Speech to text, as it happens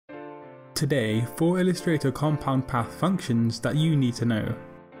Today, 4 Illustrator compound path functions that you need to know.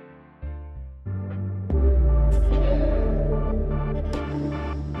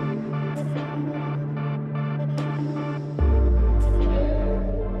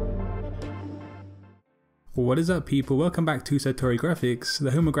 What is up people, welcome back to Satori Graphics, the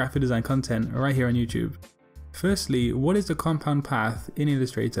home of graphic design content right here on YouTube. Firstly, what is the compound path in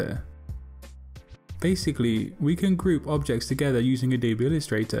Illustrator? Basically, we can group objects together using Adobe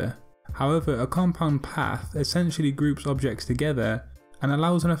Illustrator. However, a compound path essentially groups objects together and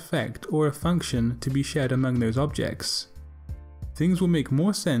allows an effect or a function to be shared among those objects. Things will make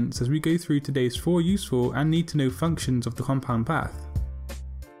more sense as we go through today's 4 useful and need to know functions of the compound path.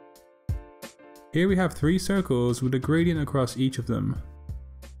 Here we have 3 circles with a gradient across each of them.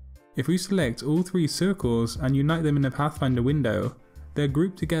 If we select all 3 circles and unite them in the Pathfinder window, they're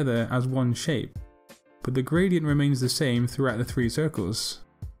grouped together as one shape, but the gradient remains the same throughout the 3 circles.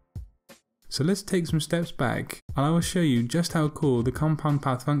 So let's take some steps back and I will show you just how cool the compound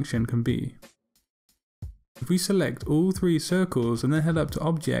path function can be. If we select all 3 circles and then head up to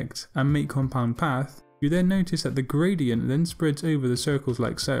Object and make compound path, you then notice that the gradient then spreads over the circles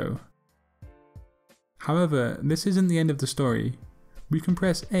like so. However, this isn't the end of the story. We can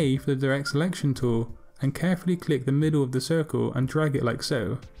press A for the direct selection tool and carefully click the middle of the circle and drag it like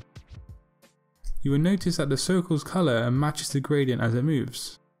so. You will notice that the circle's colour matches the gradient as it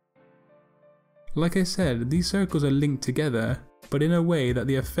moves. Like I said, these circles are linked together, but in a way that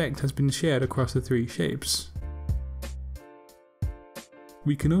the effect has been shared across the 3 shapes.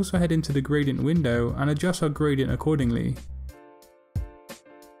 We can also head into the gradient window and adjust our gradient accordingly.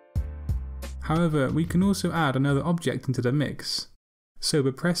 However, we can also add another object into the mix. So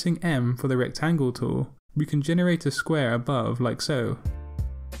by pressing M for the rectangle tool, we can generate a square above like so.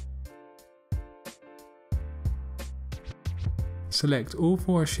 Select all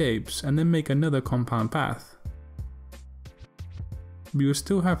 4 shapes and then make another compound path. We will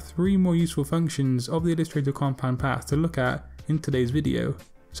still have 3 more useful functions of the Illustrator compound path to look at in today's video,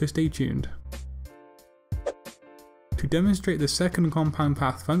 so stay tuned. To demonstrate the second compound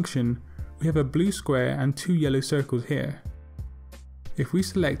path function, we have a blue square and 2 yellow circles here. If we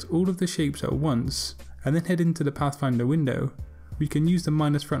select all of the shapes at once and then head into the Pathfinder window, we can use the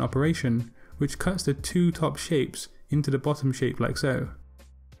minus front operation, which cuts the 2 top shapes into the bottom shape like so.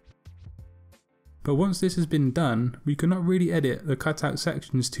 But once this has been done, we cannot really edit the cutout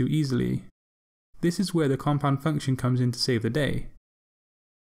sections too easily. This is where the compound function comes in to save the day.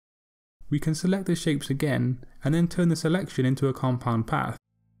 We can select the shapes again and then turn the selection into a compound path.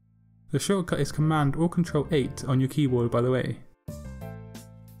 The shortcut is Command or Control 8 on your keyboard, by the way.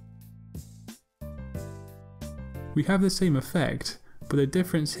 We have the same effect, but the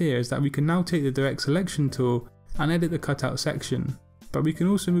difference here is that we can now take the direct selection tool and edit the cutout section, but we can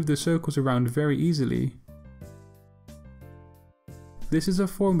also move the circles around very easily. This is a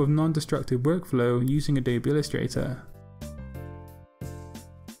form of non-destructive workflow using Adobe Illustrator.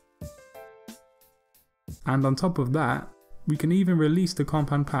 And on top of that, we can even release the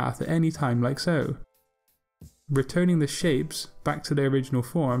compound path at any time like so, returning the shapes back to their original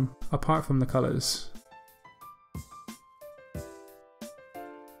form apart from the colours.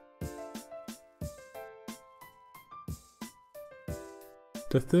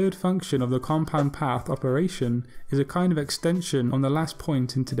 The third function of the compound path operation is a kind of extension on the last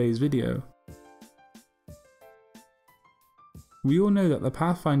point in today's video. We all know that the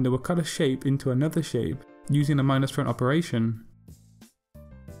Pathfinder will cut a shape into another shape using the minus front operation.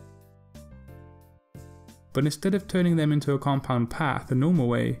 But instead of turning them into a compound path the normal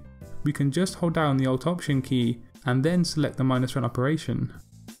way, we can just hold down the Alt Option key and then select the minus front operation.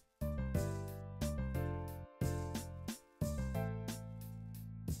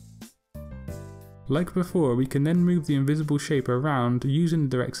 Like before, we can then move the invisible shape around using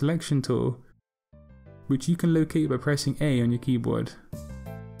the direct selection tool, which you can locate by pressing A on your keyboard.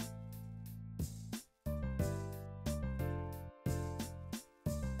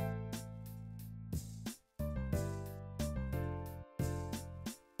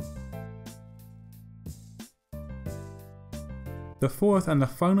 The fourth and the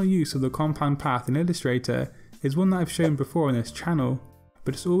final use of the compound path in Illustrator is one that I've shown before on this channel,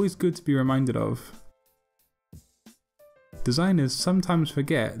 but it's always good to be reminded of. Designers sometimes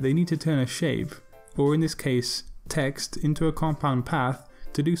forget they need to turn a shape, or in this case, text, into a compound path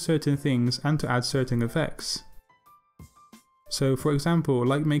to do certain things and to add certain effects. So for example,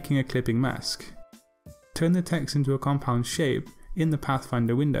 like making a clipping mask. Turn the text into a compound shape in the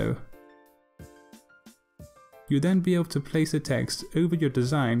Pathfinder window. You'll then be able to place the text over your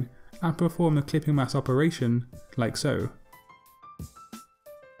design and perform the clipping mask operation like so.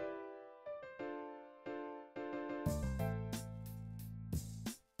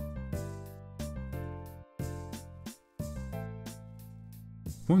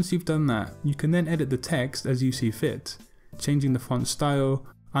 Once you've done that, you can then edit the text as you see fit, changing the font style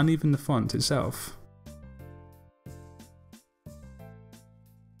and even the font itself.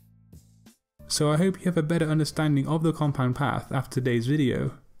 So I hope you have a better understanding of the compound path after today's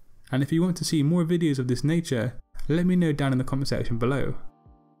video, and if you want to see more videos of this nature, let me know down in the comment section below.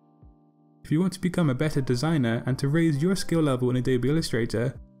 If you want to become a better designer and to raise your skill level in Adobe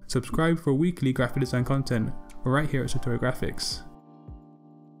Illustrator, subscribe for weekly graphic design content right here at Satori Graphics.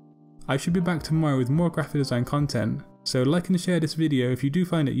 I should be back tomorrow with more graphic design content, so like and share this video if you do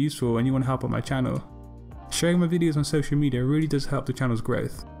find it useful and you want to help out my channel. Sharing my videos on social media really does help the channel's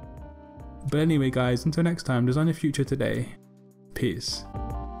growth. But anyway guys, until next time, design your future today. Peace.